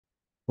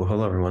Well,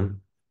 hello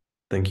everyone.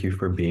 Thank you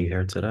for being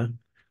here today.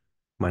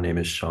 My name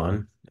is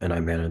Shawn, and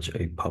I manage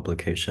a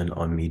publication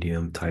on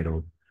Medium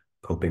titled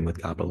Coping with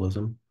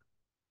Capitalism.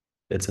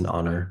 It's an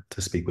honor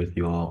to speak with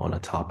you all on a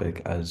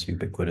topic as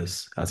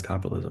ubiquitous as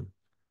capitalism.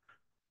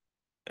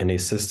 In a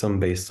system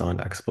based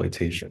on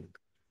exploitation,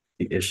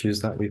 the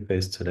issues that we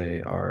face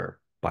today are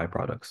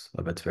byproducts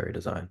of its very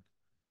design.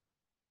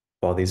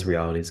 While these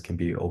realities can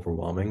be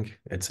overwhelming,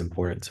 it's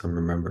important to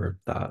remember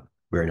that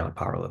we're not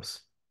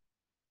powerless.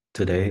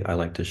 Today, I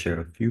like to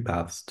share a few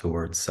paths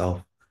towards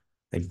self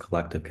and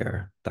collective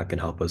care that can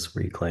help us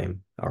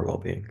reclaim our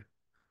well-being.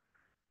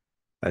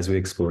 As we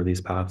explore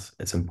these paths,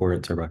 it's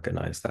important to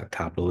recognize that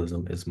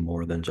capitalism is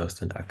more than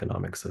just an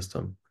economic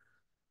system.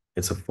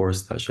 It's a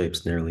force that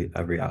shapes nearly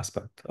every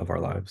aspect of our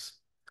lives.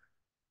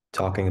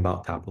 Talking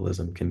about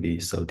capitalism can be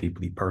so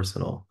deeply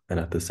personal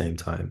and at the same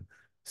time,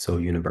 so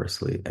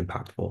universally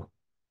impactful.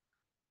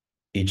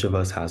 Each of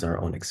us has our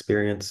own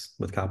experience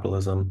with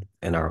capitalism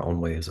and our own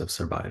ways of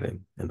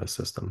surviving in the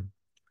system.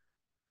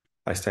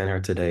 I stand here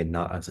today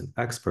not as an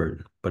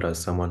expert, but as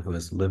someone who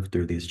has lived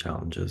through these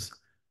challenges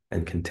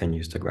and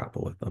continues to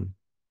grapple with them.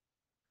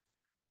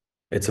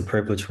 It's a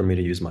privilege for me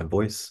to use my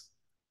voice.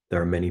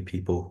 There are many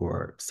people who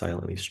are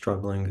silently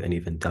struggling and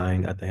even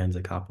dying at the hands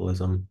of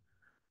capitalism.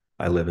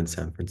 I live in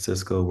San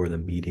Francisco, where the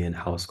median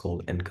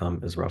household income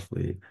is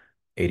roughly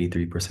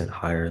 83%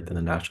 higher than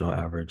the national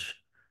average.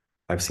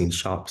 I've seen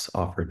shops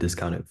offer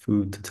discounted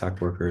food to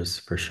tech workers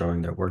for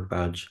showing their work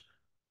badge,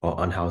 while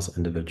unhoused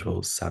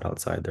individuals sat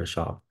outside their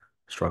shop,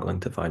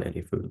 struggling to find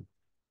any food.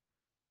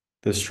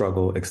 This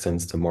struggle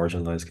extends to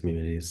marginalized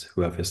communities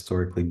who have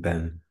historically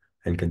been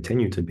and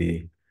continue to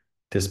be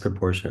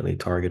disproportionately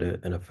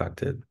targeted and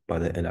affected by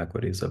the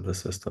inequities of the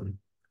system.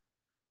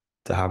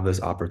 To have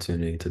this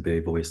opportunity to be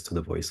a voice to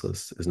the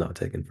voiceless is not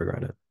taken for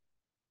granted.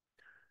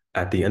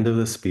 At the end of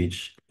this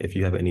speech, if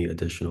you have any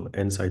additional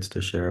insights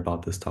to share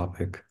about this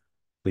topic,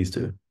 please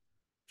do.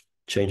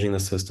 Changing the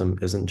system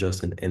isn't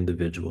just an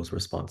individual's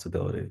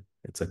responsibility,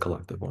 it's a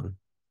collective one.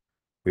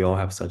 We all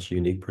have such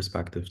unique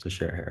perspectives to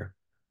share here.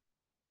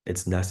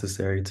 It's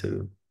necessary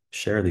to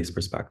share these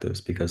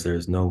perspectives because there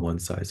is no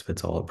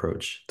one-size-fits-all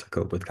approach to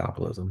cope with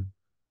capitalism.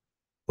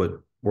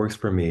 What works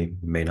for me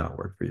may not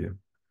work for you.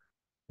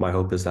 My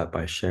hope is that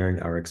by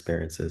sharing our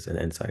experiences and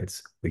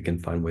insights, we can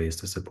find ways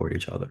to support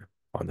each other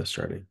on this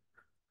journey.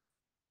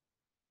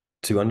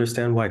 To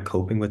understand why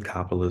coping with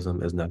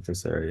capitalism is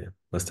necessary,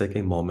 let's take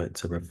a moment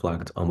to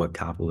reflect on what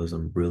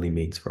capitalism really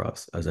means for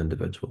us as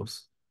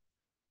individuals.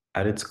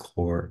 At its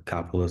core,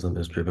 capitalism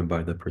is driven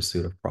by the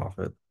pursuit of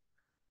profit.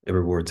 It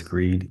rewards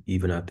greed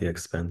even at the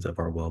expense of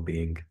our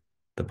well-being,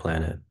 the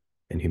planet,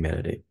 and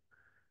humanity.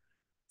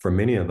 For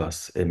many of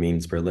us, it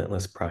means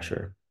relentless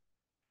pressure.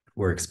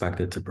 We're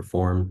expected to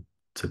perform,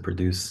 to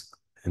produce,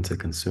 and to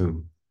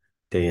consume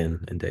day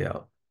in and day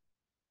out.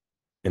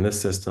 In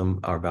this system,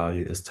 our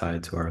value is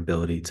tied to our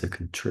ability to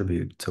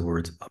contribute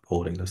towards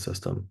upholding the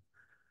system.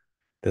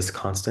 This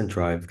constant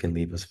drive can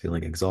leave us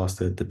feeling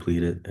exhausted,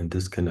 depleted, and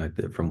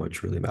disconnected from what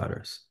truly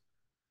matters.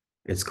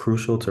 It's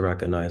crucial to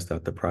recognize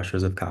that the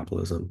pressures of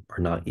capitalism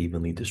are not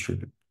evenly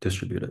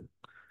distributed.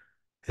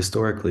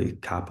 Historically,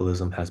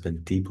 capitalism has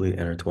been deeply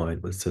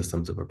intertwined with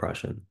systems of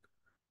oppression: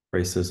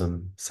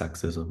 racism,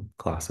 sexism,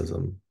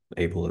 classism,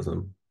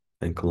 ableism,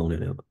 and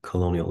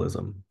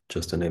colonialism,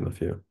 just to name a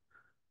few.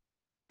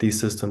 These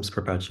systems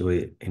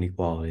perpetuate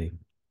inequality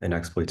and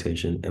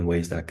exploitation in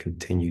ways that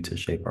continue to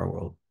shape our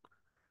world.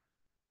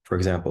 For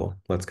example,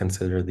 let's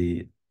consider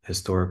the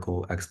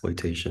historical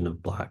exploitation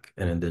of Black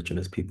and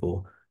Indigenous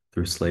people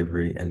through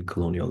slavery and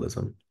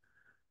colonialism.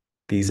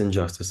 These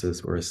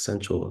injustices were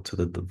essential to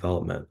the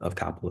development of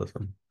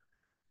capitalism.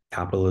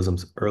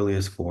 Capitalism's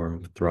earliest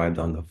form thrived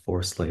on the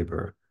forced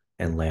labor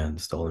and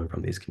land stolen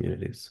from these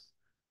communities.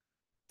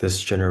 This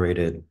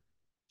generated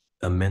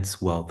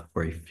immense wealth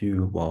for a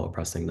few while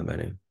oppressing the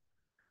many.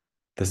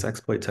 This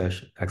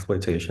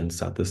exploitation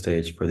set the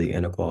stage for the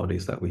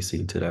inequalities that we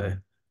see today,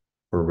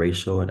 where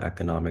racial and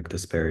economic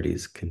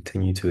disparities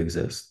continue to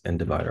exist and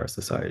divide our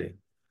society.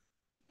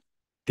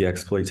 The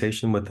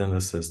exploitation within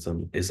the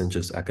system isn't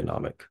just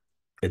economic,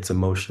 it's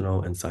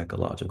emotional and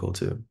psychological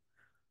too.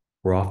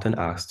 We're often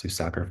asked to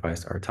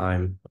sacrifice our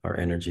time, our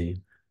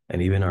energy,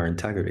 and even our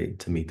integrity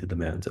to meet the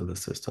demands of the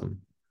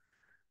system.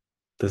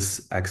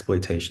 This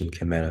exploitation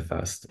can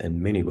manifest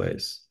in many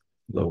ways: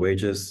 low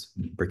wages,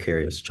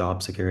 precarious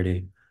job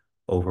security,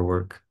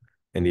 overwork,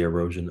 and the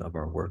erosion of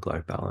our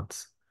work-life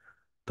balance.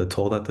 The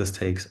toll that this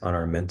takes on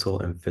our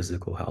mental and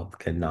physical health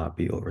cannot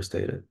be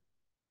overstated.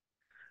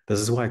 This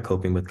is why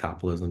coping with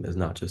capitalism is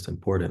not just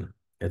important,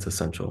 it's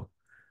essential.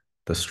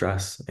 The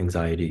stress,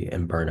 anxiety,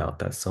 and burnout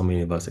that so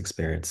many of us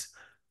experience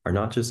are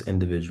not just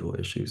individual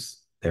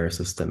issues, they're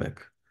systemic.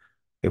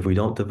 If we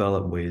don't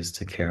develop ways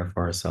to care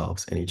for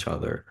ourselves and each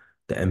other,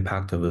 the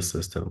impact of the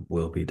system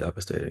will be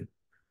devastating.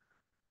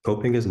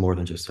 Coping is more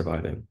than just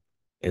surviving.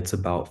 It's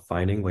about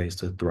finding ways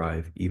to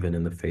thrive even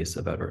in the face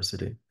of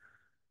adversity.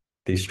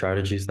 These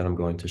strategies that I'm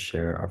going to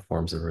share are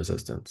forms of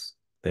resistance.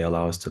 They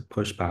allow us to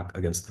push back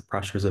against the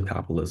pressures of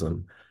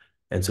capitalism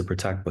and to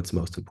protect what's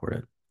most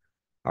important: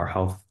 our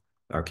health,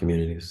 our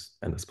communities,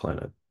 and this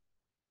planet.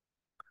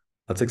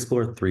 Let's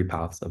explore three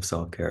paths of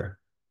self-care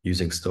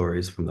using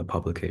stories from the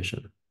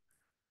publication.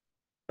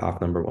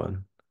 Path number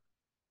one,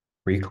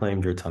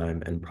 reclaim your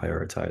time and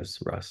prioritize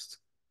rest.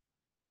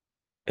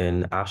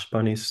 In Ash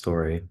Bunny's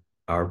story,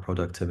 Our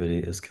Productivity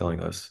is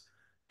Killing Us,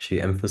 she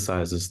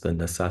emphasizes the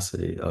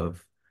necessity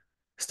of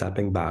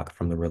stepping back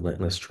from the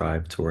relentless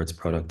drive towards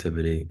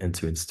productivity and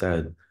to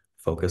instead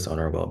focus on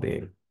our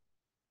well-being.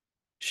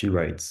 She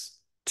writes,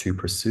 to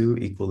pursue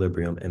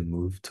equilibrium and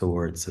move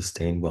towards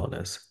sustained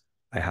wellness,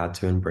 I had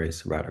to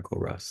embrace radical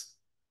rest.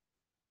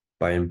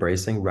 By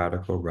embracing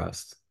radical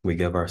rest, we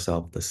give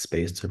ourselves the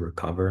space to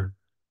recover,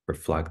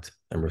 reflect,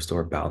 and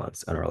restore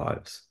balance in our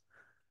lives.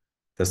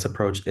 This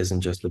approach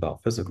isn't just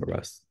about physical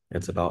rest,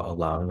 it's about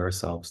allowing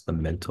ourselves the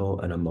mental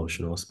and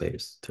emotional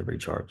space to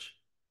recharge.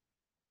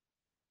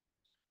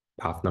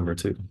 Path number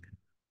two,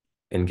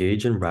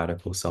 engage in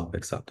radical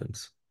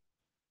self-acceptance.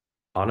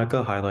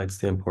 Annika highlights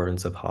the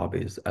importance of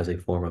hobbies as a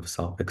form of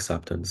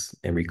self-acceptance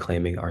and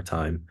reclaiming our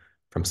time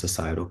from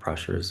societal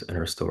pressures in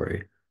her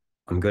story.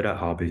 I'm good at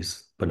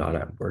hobbies, but not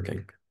at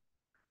working.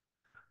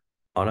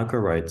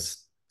 Annika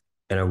writes,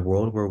 in a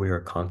world where we are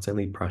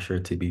constantly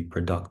pressured to be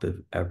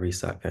productive every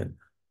second,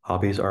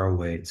 hobbies are a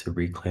way to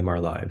reclaim our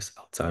lives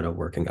outside of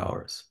working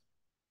hours.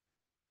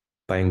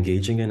 By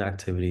engaging in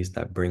activities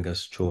that bring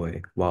us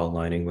joy while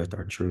aligning with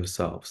our true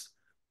selves,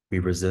 we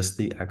resist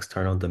the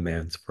external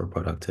demands for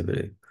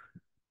productivity.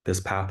 This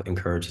path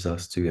encourages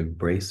us to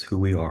embrace who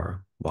we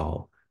are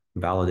while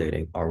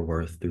validating our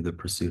worth through the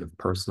pursuit of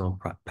personal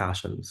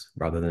passions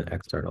rather than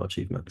external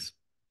achievements.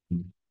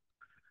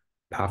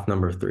 Path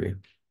number three,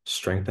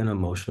 strengthen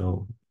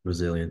emotional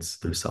resilience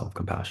through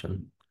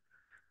self-compassion.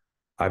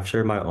 I've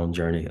shared my own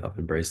journey of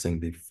embracing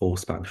the full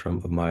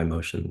spectrum of my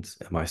emotions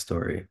in my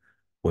story,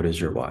 What is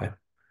Your Why,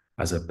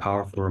 as a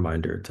powerful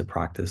reminder to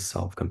practice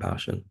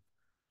self-compassion.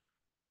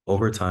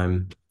 Over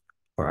time,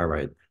 or I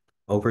write,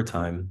 over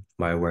time,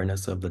 my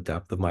awareness of the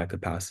depth of my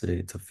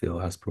capacity to feel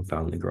has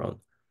profoundly grown.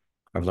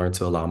 I've learned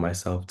to allow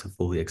myself to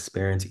fully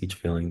experience each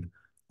feeling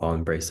while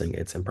embracing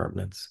its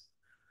impermanence.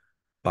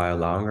 By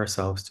allowing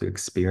ourselves to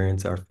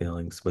experience our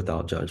feelings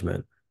without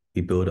judgment,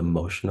 we build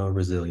emotional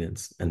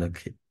resilience and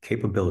the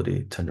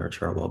capability to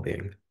nurture our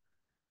well-being.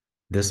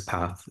 This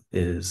path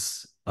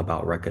is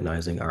about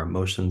recognizing our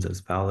emotions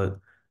as valid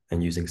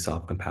and using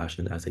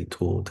self-compassion as a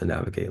tool to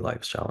navigate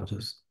life's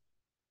challenges.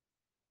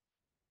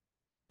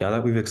 Now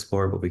that we've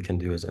explored what we can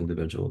do as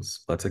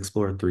individuals, let's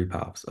explore three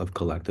paths of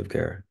collective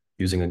care,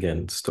 using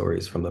again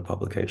stories from the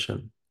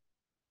publication.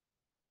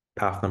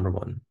 Path number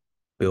one,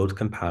 build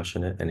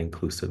compassionate and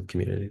inclusive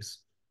communities.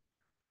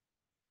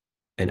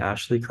 In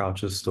Ashley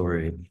Crouch's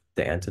story,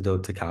 The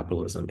Antidote to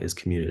Capitalism is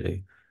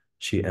Community.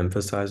 She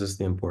emphasizes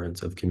the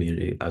importance of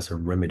community as a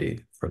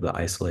remedy for the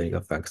isolating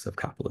effects of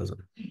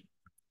capitalism.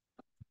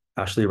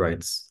 Ashley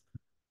writes,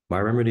 my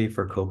remedy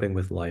for coping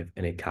with life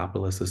in a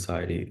capitalist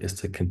society is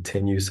to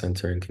continue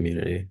centering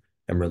community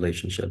and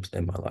relationships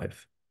in my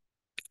life.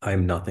 I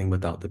am nothing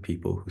without the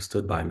people who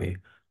stood by me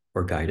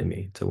or guided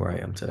me to where I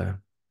am today.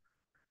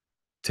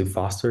 To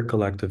foster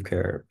collective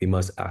care, we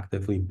must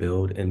actively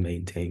build and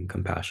maintain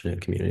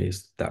compassionate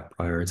communities that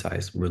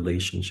prioritize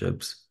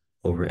relationships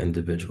over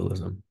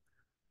individualism.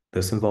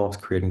 This involves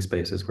creating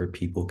spaces where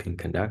people can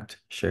connect,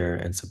 share,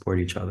 and support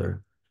each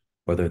other,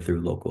 whether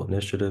through local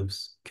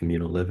initiatives,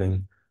 communal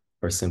living,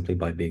 or simply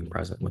by being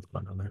present with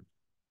one another.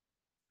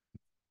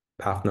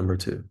 Path number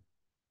two,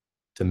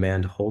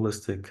 demand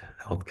holistic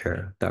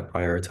healthcare that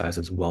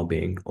prioritizes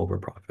well-being over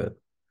profit.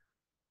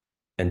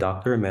 In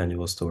Dr.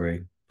 Emmanuel's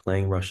story,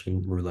 Playing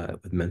Russian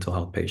Roulette with Mental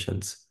Health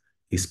Patients,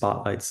 he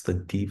spotlights the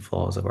deep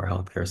flaws of our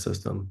healthcare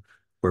system,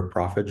 where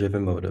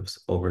profit-driven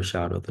motives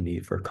overshadow the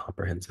need for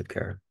comprehensive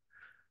care.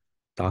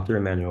 Dr.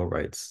 Emmanuel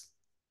writes,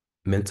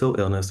 mental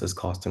illness is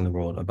costing the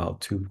world about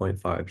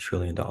 $2.5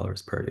 trillion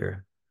per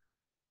year.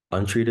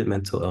 Untreated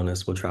mental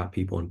illness will trap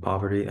people in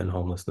poverty and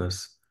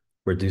homelessness,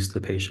 reduce the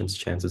patient's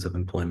chances of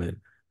employment,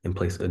 and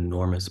place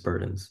enormous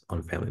burdens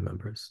on family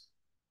members.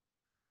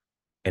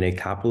 In a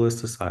capitalist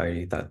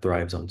society that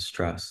thrives on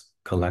stress,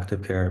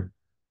 collective care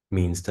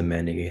means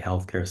demanding a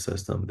healthcare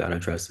system that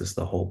addresses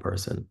the whole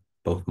person,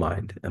 both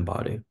mind and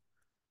body.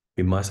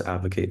 We must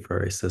advocate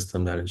for a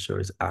system that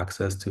ensures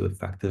access to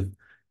effective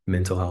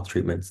mental health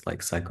treatments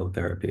like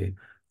psychotherapy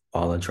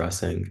while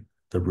addressing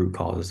the root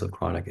causes of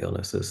chronic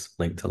illnesses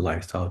linked to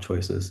lifestyle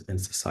choices and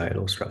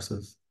societal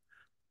stresses.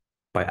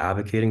 By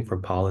advocating for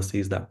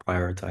policies that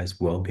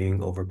prioritize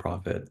well-being over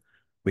profit,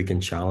 we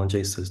can challenge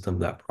a system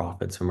that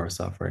profits from our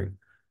suffering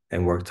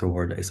and work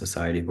toward a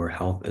society where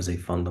health is a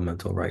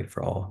fundamental right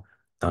for all,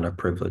 not a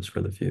privilege for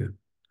the few.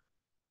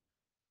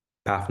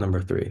 Path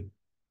number three,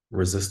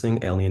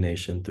 resisting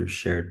alienation through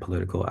shared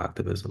political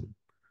activism.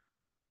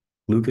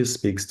 Lucas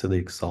speaks to the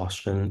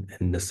exhaustion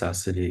and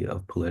necessity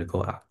of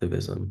political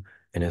activism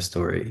in his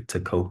story, To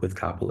Cope with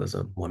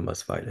Capitalism, One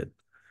Must Fight It.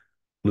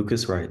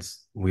 Lucas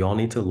writes, we all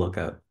need to look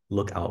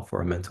out for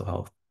our mental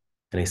health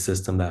in a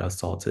system that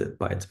assaults it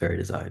by its very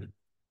design.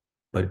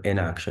 But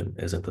inaction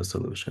isn't the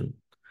solution.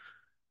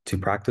 To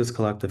practice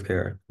collective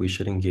care, we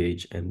should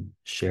engage in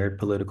shared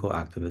political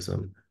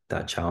activism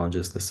that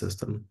challenges the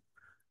system.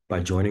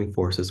 By joining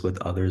forces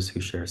with others who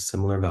share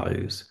similar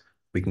values,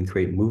 we can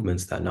create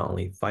movements that not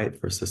only fight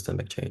for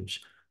systemic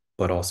change,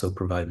 but also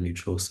provide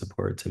mutual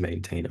support to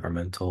maintain our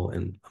mental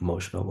and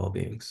emotional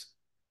well-beings.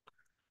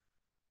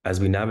 As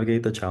we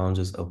navigate the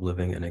challenges of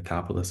living in a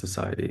capitalist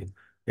society,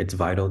 it's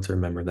vital to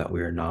remember that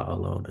we are not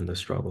alone in the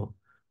struggle.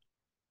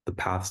 The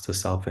paths to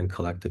self and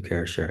collective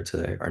care shared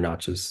today are not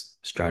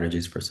just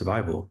strategies for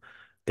survival,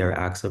 they're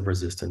acts of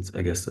resistance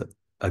against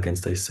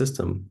a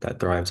system that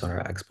thrives on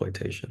our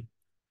exploitation.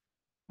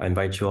 I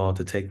invite you all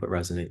to take what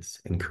resonates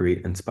and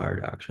create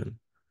inspired action.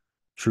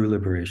 True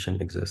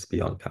liberation exists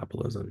beyond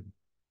capitalism.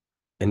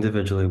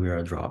 Individually, we are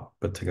a drop,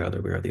 but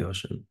together we are the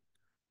ocean.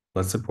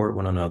 Let's support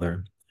one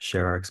another,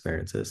 share our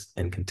experiences,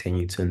 and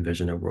continue to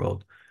envision a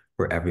world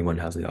where everyone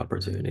has the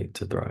opportunity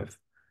to thrive.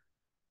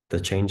 The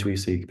change we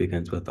seek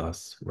begins with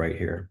us right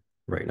here,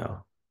 right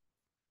now.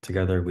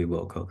 Together, we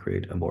will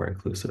co-create a more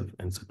inclusive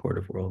and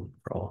supportive world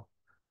for all.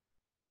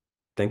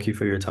 Thank you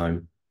for your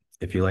time.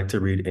 If you'd like to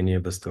read any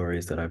of the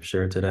stories that I've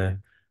shared today,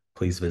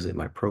 please visit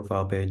my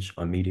profile page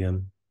on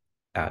Medium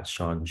at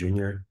Shawn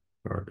Jr.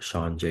 or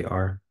Shawn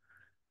Jr.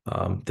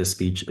 This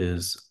speech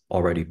is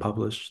already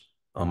published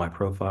on my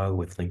profile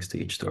with links to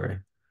each story.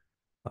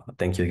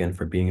 Thank you again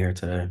for being here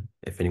today.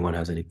 If anyone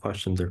has any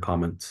questions or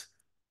comments,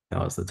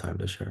 now is the time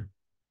to share.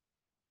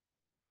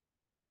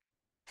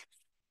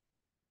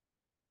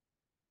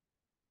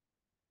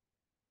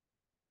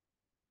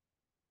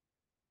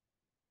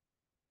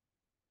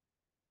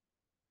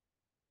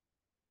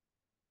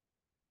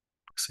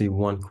 I see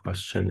one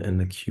question in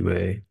the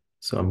QA,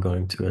 so I'm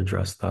going to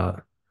address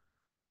that.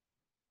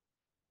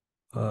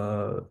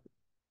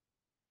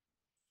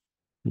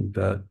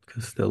 Yvette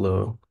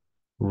Castillo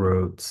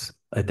wrote,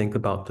 I think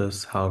about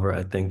this, however,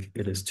 I think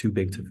it is too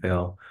big to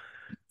fail.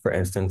 For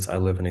instance, I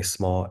live in a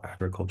small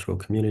agricultural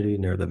community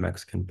near the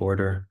Mexican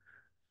border.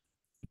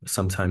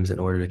 Sometimes in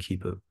order to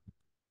keep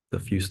the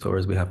few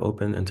stores we have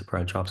open and to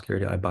provide job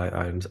security, I buy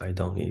items I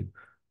don't need.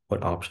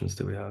 What options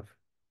do we have?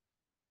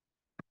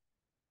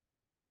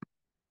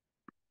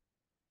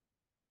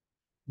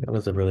 That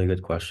was a really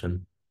good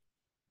question.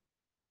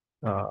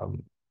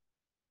 Um,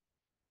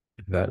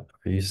 Yvette,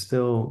 are you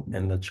still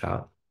in the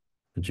chat?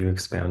 Would you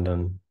expand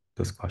on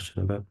this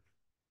question a bit in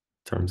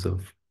terms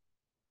of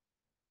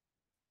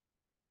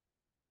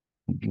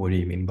what do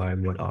you mean by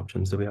what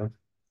options do we have?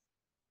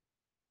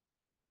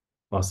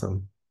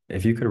 Awesome.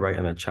 If you could write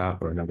in the chat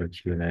or another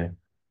Q&A,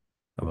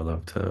 I would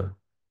love to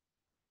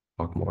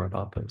talk more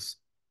about this.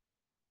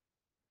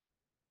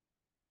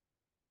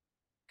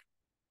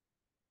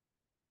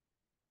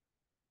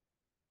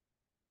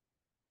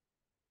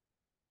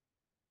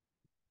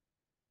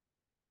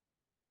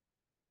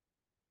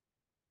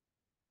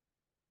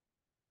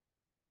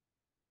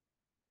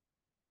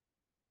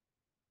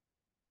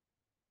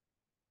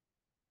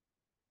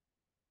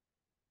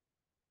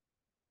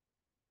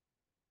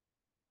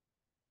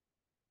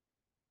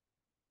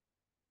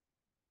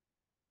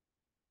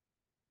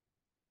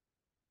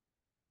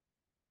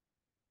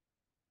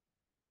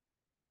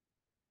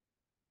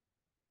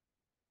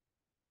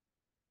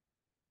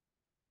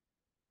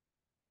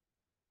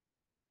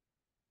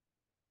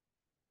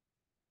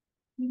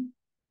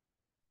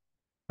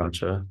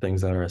 Gotcha.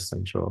 Things that are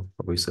essential,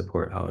 but we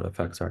support how it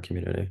affects our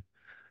community.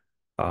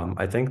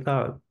 I think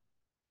that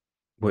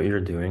what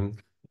you're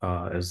doing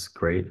is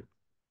great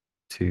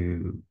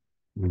to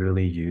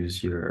really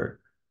use your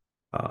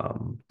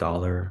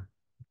dollar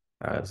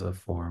as a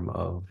form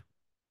of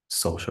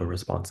social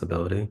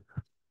responsibility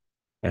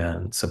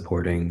and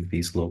supporting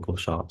these local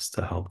shops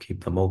to help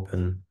keep them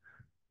open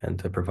and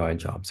to provide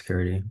job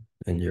security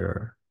in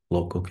your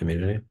local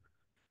community.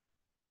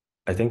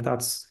 I think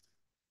that's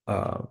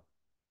uh,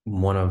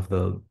 one of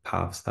the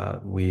paths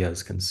that we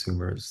as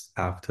consumers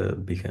have to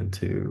begin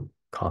to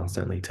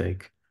constantly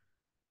take.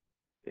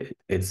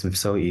 It's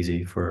so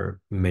easy for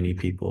many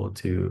people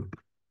to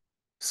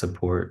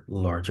support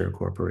larger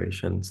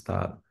corporations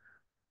that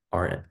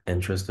aren't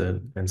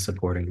interested in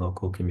supporting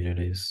local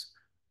communities,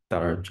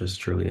 that are just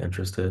truly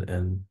interested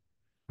in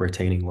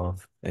retaining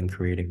wealth and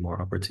creating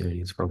more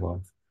opportunities for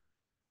wealth.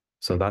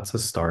 So that's a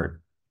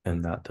start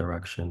in that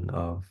direction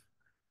of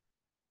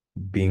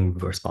being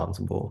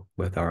responsible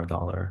with our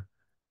dollar.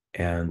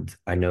 And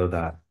I know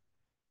that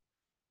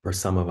for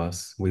some of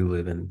us, we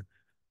live in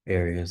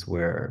areas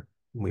where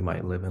we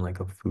might live in like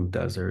a food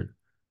desert,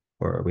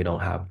 or we don't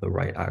have the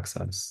right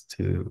access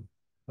to,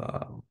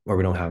 or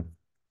we don't have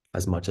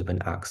as much of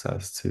an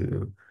access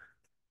to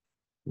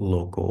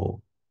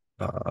local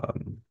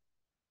um,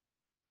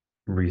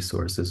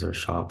 resources or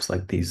shops.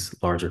 Like these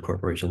larger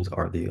corporations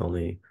are the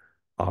only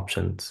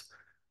options.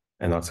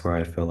 And that's where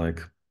I feel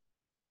like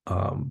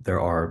there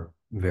are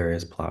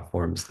various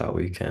platforms that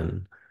we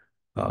can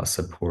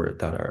support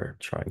that are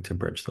trying to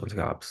bridge those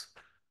gaps.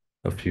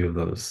 A few of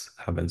those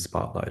have been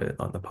spotlighted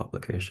on the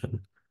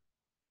publication.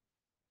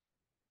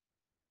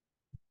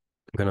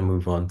 I'm going to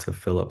move on to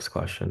Philip's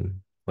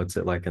question. What's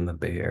it like in the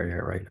Bay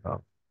Area right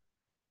now?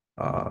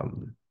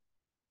 Um,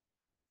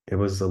 It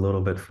was a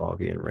little bit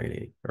foggy and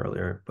rainy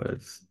earlier, but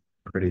it's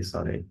pretty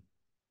sunny.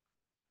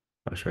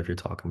 Not sure if you're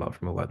talking about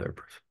from a weather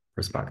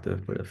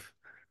perspective, but if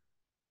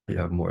you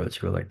have more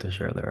that you would like to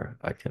share there,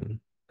 I can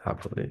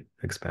happily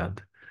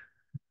expand.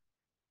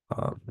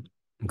 Um,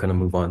 I'm going to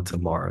move on to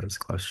Mara's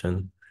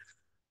question.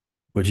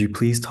 Would you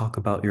please talk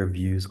about your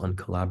views on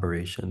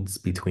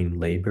collaborations between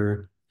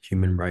labor,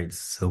 human rights,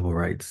 civil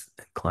rights,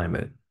 and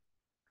climate,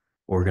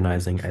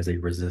 organizing as a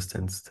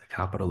resistance to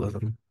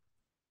capitalism?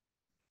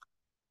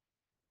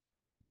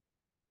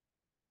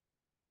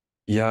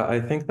 Yeah, I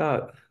think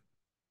that,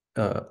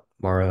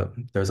 Mara,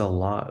 there's a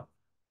lot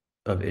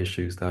of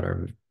issues that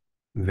are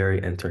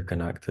very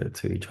interconnected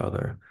to each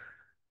other.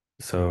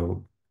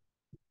 So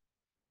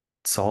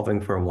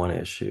solving for one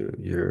issue,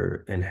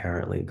 you're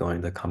inherently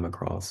going to come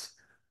across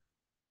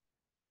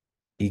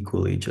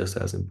equally just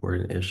as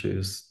important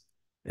issues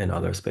in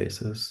other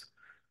spaces.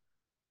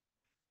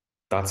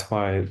 That's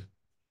why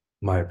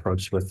my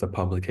approach with the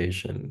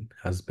publication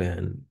has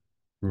been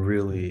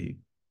really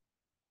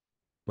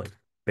like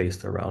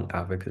based around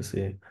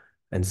advocacy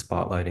and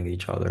spotlighting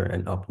each other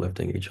and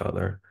uplifting each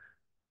other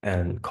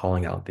and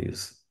calling out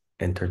these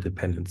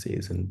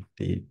interdependencies and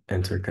the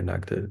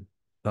interconnected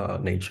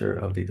nature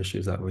of the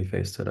issues that we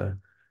face today.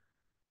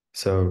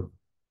 So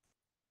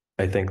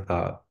I think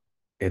that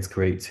it's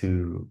great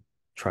to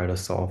try to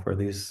solve for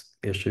these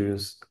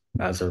issues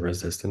as a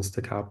resistance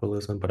to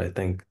capitalism, but I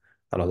think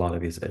that a lot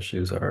of these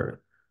issues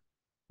are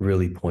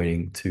really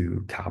pointing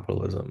to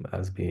capitalism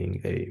as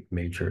being a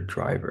major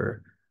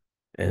driver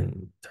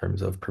in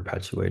terms of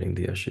perpetuating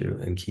the issue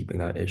and keeping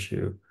that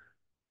issue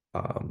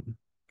um,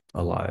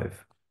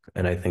 alive.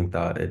 And I think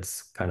that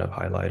it's kind of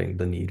highlighting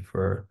the need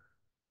for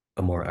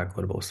a more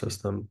equitable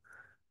system.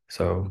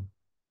 So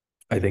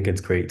I think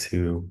it's great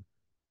to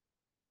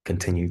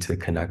continue to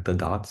connect the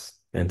dots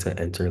and to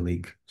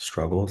interleak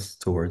struggles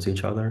towards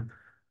each other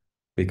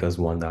because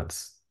one,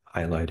 that's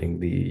highlighting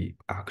the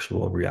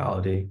actual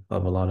reality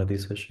of a lot of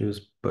these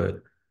issues,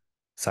 but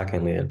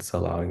secondly, it's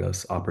allowing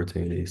us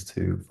opportunities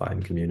to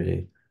find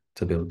community,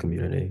 to build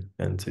community,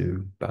 and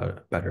to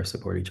better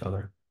support each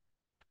other.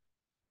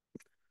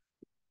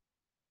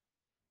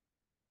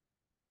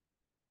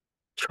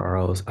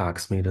 Charles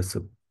asked me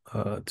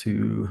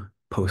to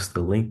post the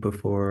link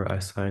before I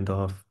signed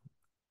off.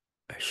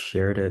 I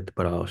shared it,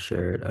 but I'll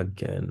share it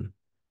again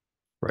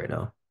right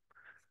now.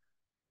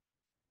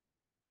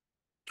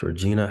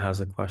 Georgina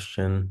has a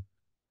question.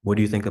 What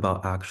do you think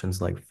about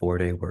actions like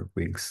 4-day work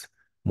weeks,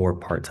 more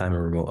part-time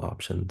and remote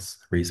options,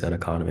 reset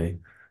economy,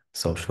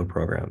 social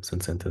programs,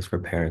 incentives for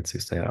parents who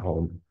stay at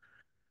home?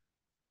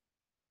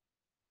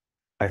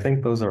 I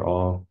think those are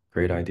all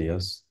great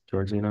ideas,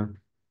 Georgina.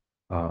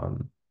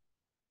 Um,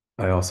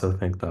 I also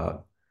think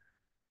that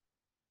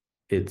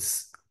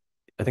it's,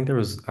 I think there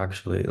was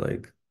actually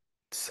like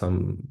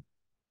some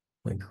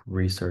like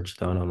research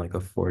done on like a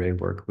 4-day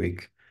work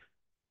week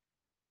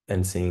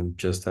and seeing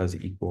just as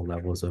equal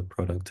levels of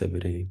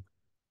productivity.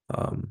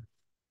 Um,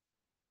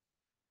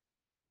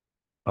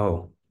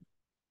 oh,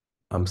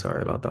 I'm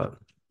sorry about that.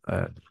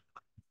 I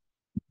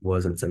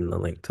wasn't sending the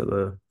link to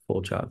the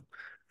full chat.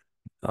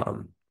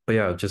 But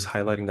yeah, just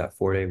highlighting that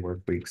 4-day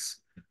work weeks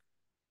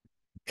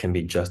can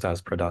be just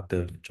as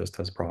productive, just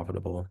as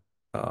profitable.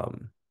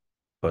 Um,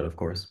 but of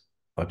course,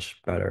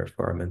 much better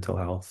for our mental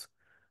health.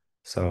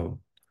 So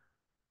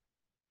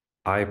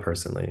I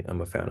personally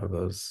am a fan of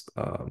those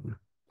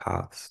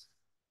paths,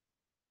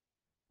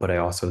 but I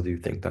also do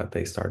think that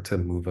they start to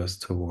move us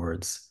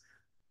towards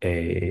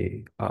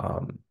a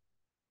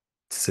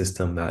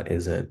system that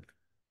isn't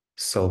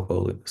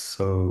solely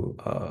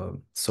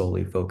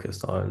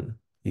focused on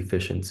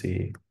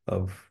efficiency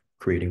of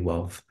creating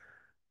wealth,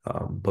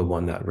 but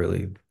one that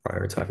really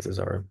prioritizes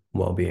our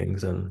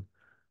well-beings. And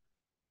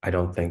I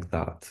don't think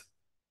that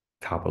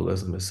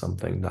capitalism is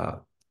something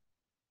that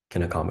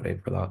can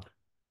accommodate for that.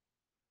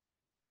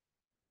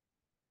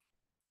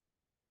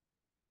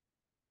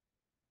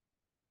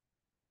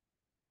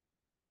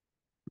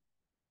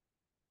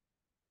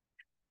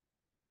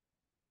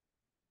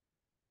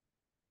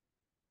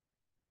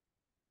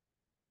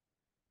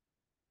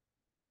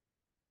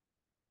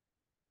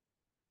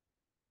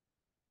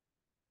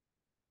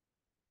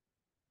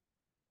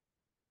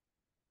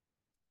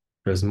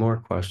 There's more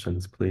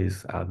questions,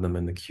 please add them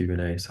in the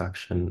Q&A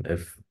section.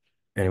 If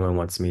anyone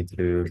wants me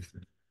to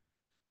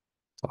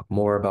talk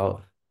more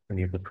about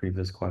any of the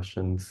previous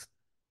questions,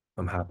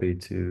 I'm happy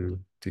to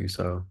do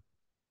so.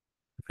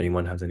 If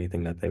anyone has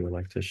anything that they would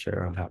like to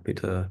share, I'm happy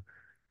to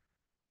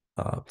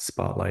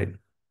spotlight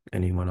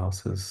anyone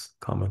else's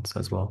comments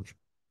as well.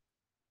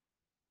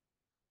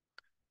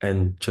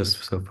 And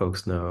just so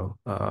folks know,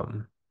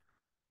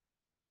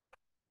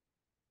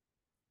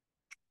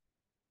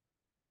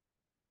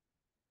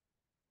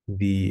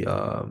 the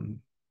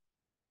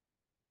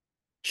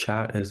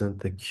chat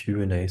isn't the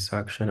Q&A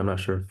section. I'm not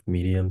sure if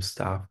Medium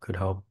staff could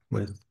help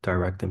with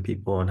directing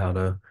people on how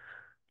to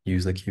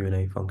use the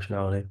Q&A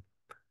functionality.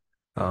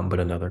 But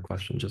another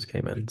question just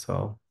came in,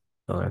 so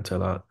I'll answer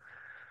that.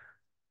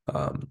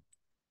 Um,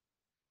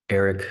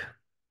 Eric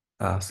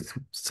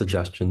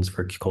suggestions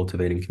for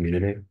cultivating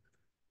community.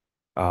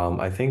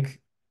 I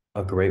think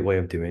a great way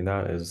of doing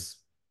that is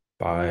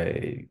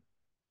by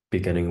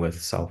beginning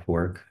with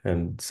self-work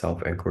and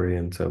self-inquiry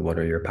into what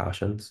are your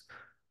passions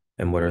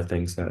and what are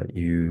things that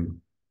you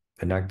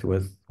connect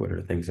with, what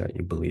are things that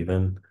you believe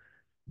in,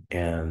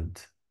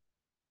 and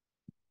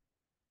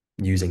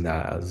using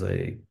that as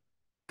a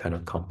kind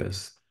of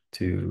compass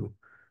to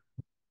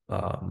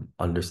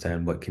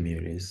understand what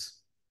communities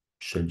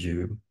should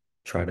you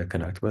try to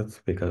connect with.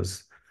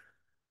 Because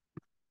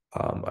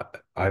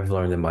I've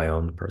learned in my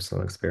own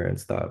personal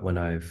experience that when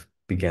I've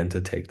began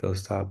to take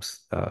those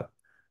steps, that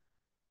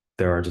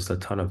there are just a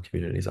ton of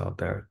communities out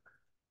there,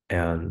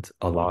 and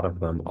a lot of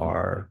them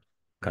are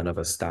kind of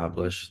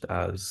established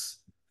as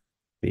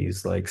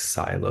these like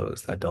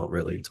silos that don't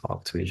really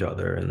talk to each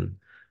other. And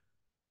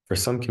for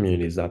some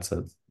communities, that's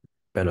a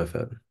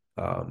benefit.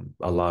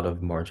 A lot of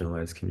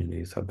marginalized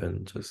communities have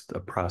been just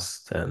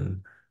oppressed,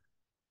 and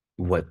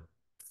what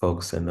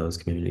folks in those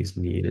communities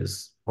need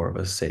is more of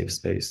a safe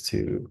space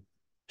to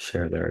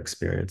share their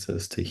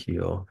experiences, to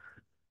heal.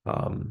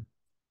 Um,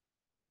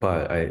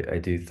 but I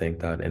do think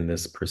that in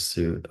this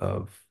pursuit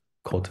of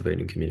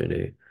cultivating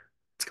community,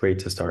 it's great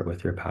to start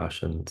with your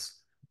passions.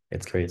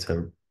 It's great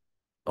to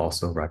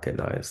also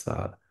recognize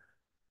that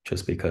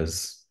just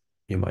because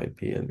you might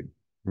be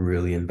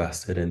really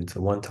invested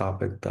into one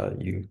topic,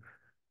 that you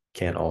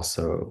can't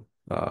also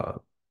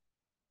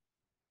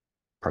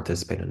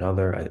participate in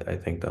another. I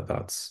think that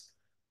that's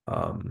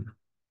um,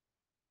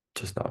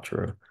 just not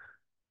true.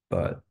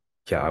 But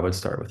yeah, I would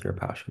start with your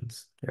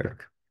passions,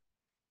 Eric.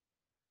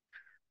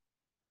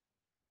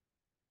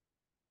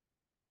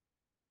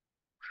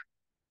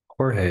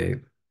 Jorge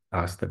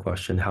asked the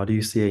question, how do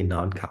you see a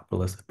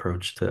non-capitalist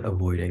approach to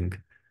avoiding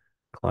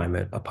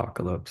climate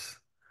apocalypse?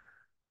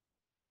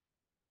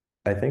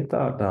 I think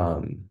that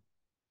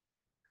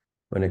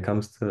when it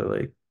comes to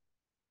like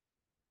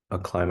a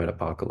climate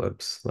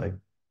apocalypse, like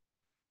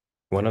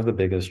one of the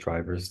biggest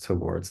drivers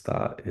towards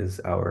that is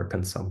our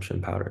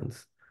consumption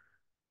patterns.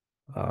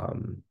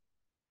 Um,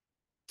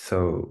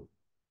 so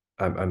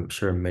I'm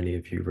sure many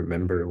of you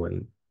remember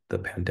when the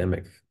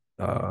pandemic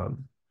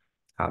um,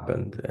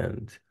 happened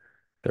and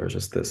there was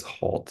just this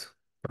halt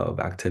of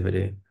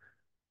activity,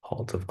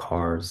 halt of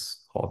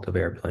cars, halt of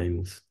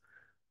airplanes.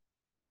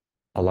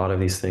 A lot of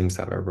these things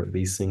that are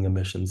releasing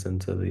emissions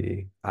into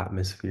the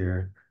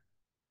atmosphere,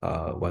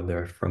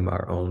 whether from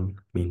our own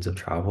means of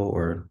travel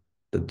or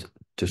the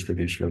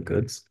distribution of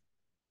goods.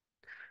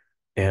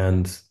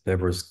 And there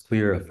was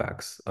clear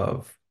effects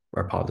of,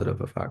 or positive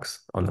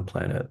effects on the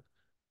planet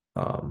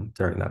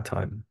during that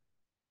time.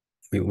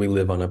 We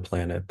live on a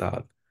planet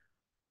that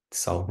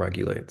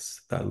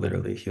self-regulates, that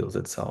literally heals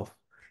itself,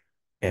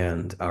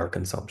 and our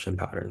consumption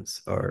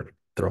patterns are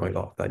throwing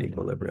off that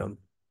equilibrium.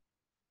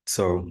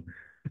 So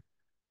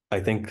I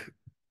think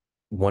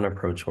one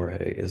approach,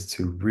 Jorge, is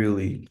to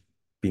really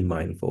be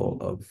mindful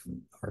of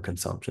our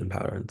consumption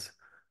patterns,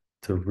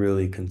 to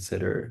really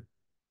consider,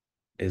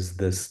 is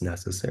this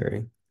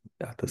necessary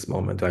at this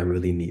moment? Do I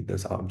really need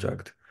this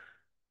object?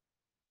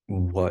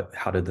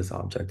 How did this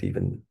object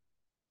even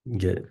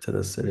get to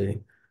the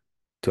city?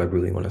 Do I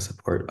really want to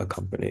support a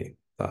company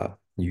that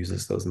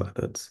uses those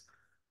methods?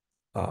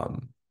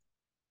 Um,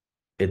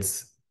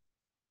 it's,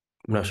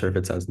 I'm not sure if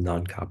it's as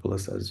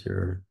non-capitalist as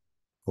you're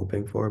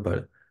hoping for,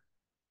 but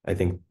I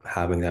think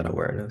having that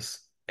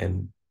awareness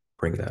and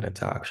bring that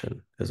into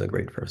action is a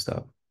great first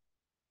step.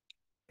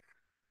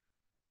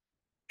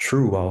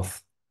 True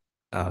Wealth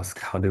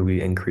asks, how do we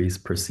increase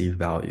perceived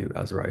value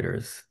as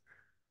writers?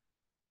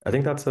 I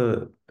think that's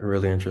a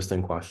really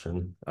interesting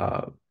question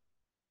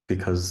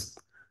because,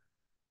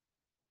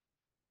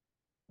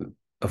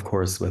 of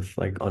course, with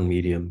like on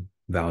Medium,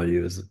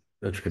 value is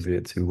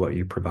attributed to what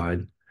you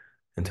provide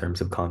in terms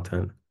of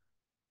content.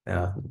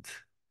 And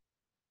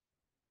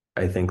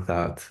I think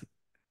that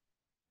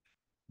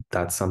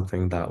that's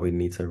something that we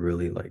need to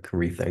really like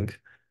rethink,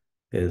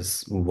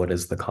 is what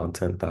is the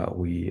content that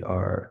we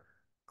are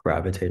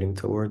gravitating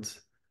towards,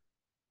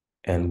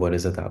 and what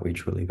is it that we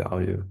truly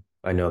value.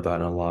 I know that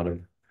in a lot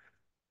of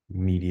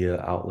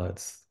media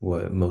outlets,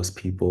 what most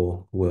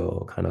people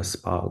will kind of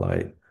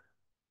spotlight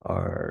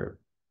are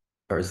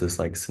or is this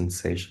like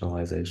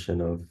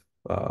sensationalization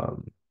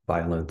of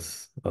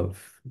violence,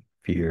 of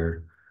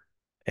fear,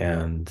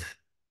 and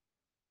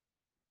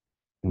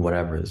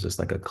whatever is just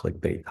like a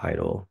clickbait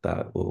title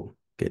that will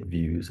get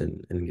views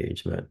and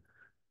engagement.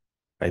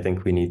 I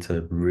think we need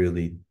to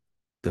really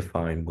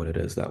define what it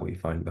is that we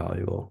find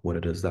valuable, what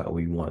it is that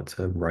we want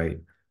to write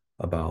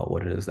about,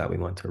 what it is that we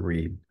want to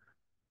read,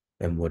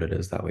 and what it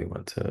is that we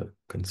want to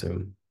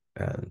consume,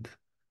 and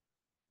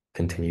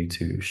continue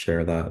to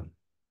share that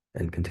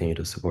and continue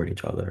to support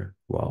each other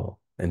while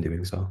in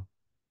doing so.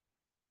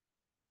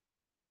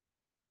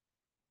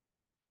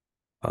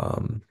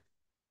 Um,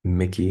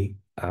 Mickey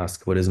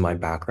asked, what is my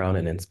background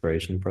and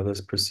inspiration for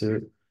this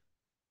pursuit?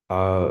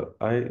 Uh,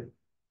 I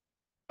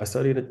I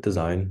studied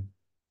design,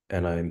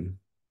 and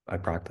I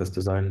practice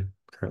design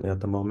currently at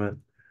the moment.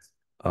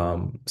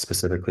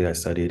 Specifically, I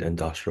studied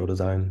industrial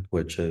design,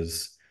 which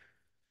is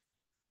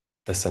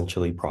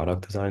essentially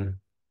product design.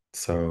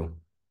 So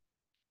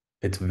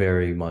it's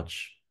very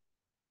much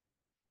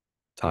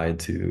tied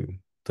to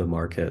the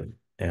market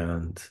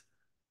and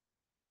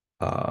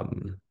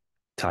um,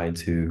 tied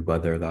to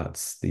whether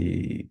that's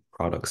the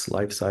product's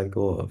life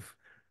cycle of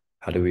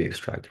how do we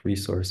extract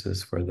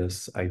resources for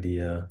this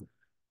idea?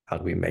 How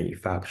do we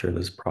manufacture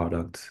this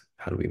product?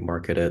 How do we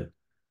market it?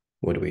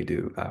 What do we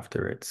do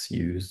after it's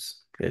used?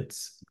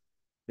 It's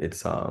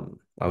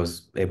I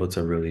was able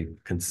to really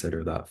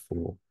consider that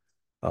full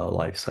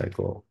life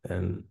cycle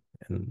in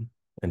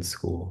in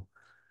school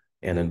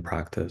and in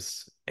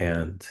practice.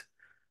 And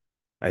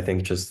I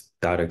think just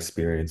that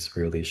experience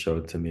really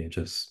showed to me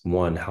just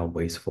one, how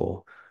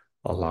wasteful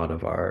a lot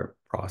of our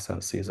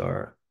processes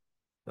are.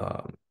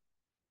 Um,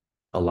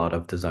 a lot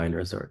of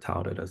designers are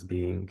touted as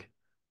being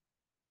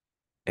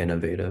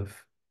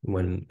innovative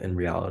when in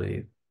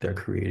reality they're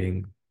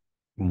creating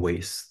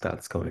waste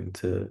that's going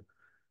to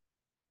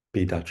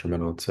be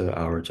detrimental to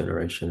our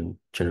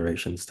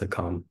generations to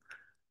come.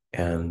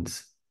 And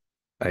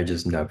I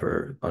just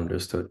never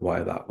understood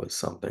why that was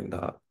something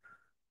that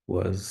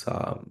was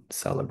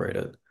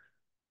celebrated.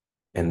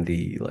 And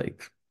the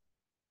like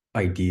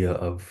idea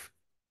of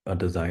a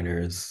designer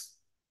is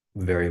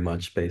very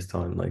much based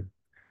on like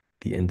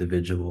the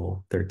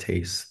individual, their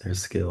taste, their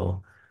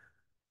skill.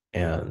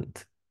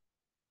 And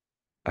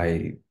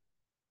I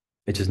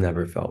it just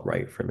never felt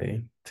right for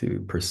me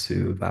to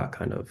pursue that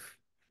kind of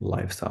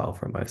lifestyle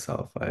for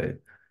myself. I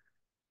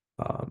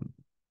um,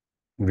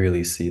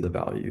 really see the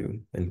value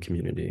in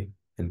community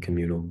and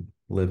communal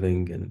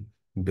living and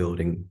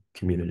building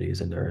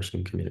communities and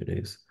nourishing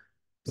communities.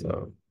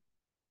 So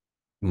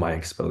my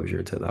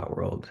exposure to that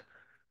world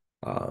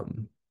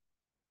um,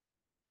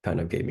 kind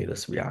of gave me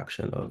this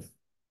reaction of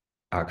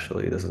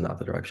actually, this is not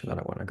the direction that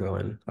I want to go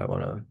in. I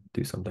want to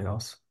do something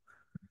else.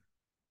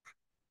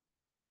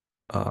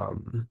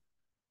 Um,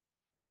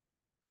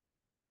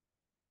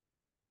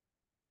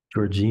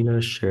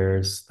 Georgina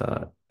shares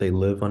that they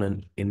live on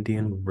an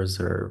Indian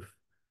reserve,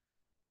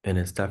 and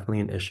it's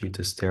definitely an issue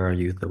to steer our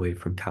youth away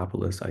from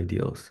capitalist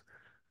ideals.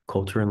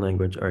 Culture and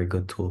language are a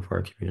good tool for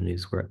our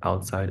communities where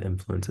outside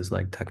influences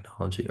like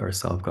technology are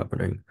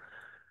self-governing.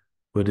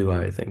 What do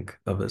I think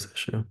of this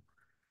issue?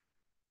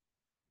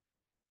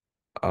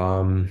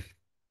 Um,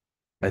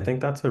 I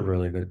think that's a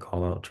really good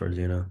call out,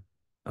 Georgina,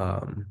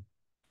 um,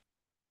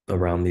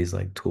 around these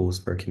like tools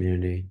for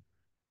community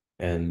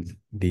and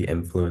the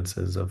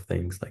influences of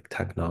things like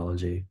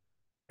technology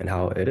and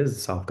how it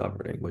is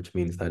self-governing, which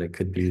means that it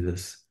could be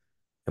this.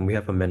 And we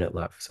have a minute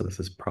left, so this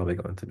is probably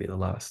going to be the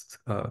last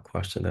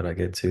question that I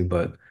get to.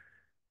 But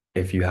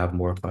if you have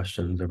more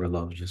questions or would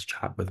love to just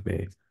chat with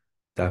me,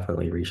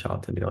 definitely reach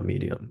out to me on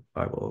Medium.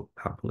 I will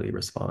happily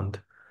respond.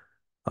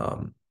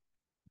 Um,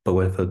 but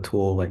with a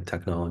tool like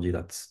technology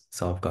that's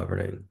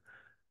self-governing,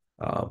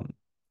 um,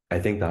 I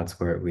think that's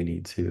where we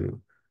need to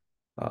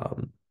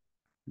um,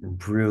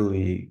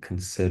 really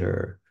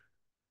consider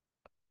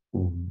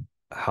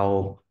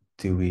how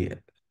do we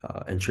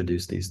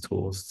introduce these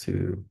tools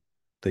to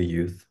the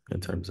youth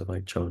in terms of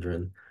like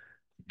children,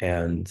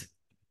 and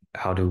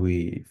how do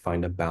we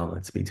find a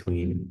balance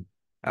between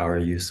our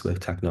use with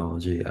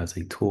technology as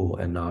a tool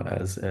and not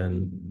as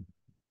an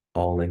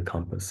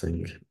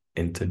all-encompassing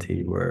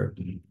entity where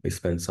we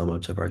spend so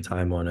much of our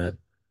time on it.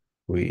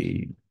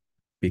 We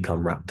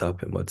become wrapped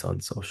up in what's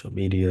on social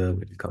media.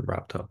 We become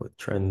wrapped up with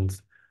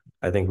trends.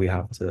 I think we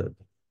have to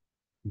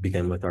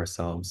begin with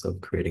ourselves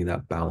of creating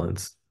that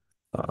balance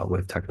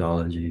with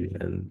technology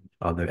and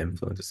other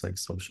influences like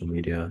social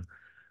media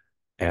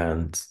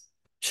and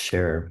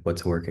share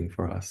what's working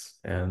for us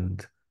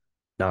and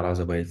not as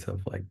a way to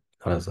like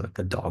not as like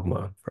a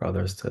dogma for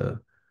others to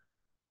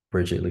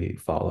rigidly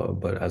follow,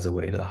 but as a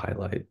way to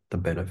highlight the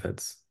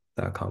benefits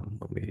that come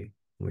when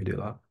we do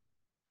that.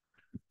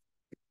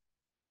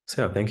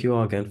 So yeah, thank you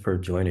all again for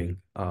joining.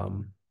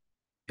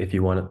 If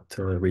you wanted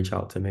to reach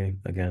out to me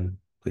again,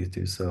 please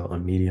do so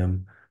on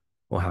Medium.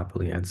 We'll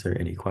happily answer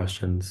any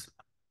questions.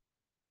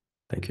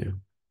 Thank you.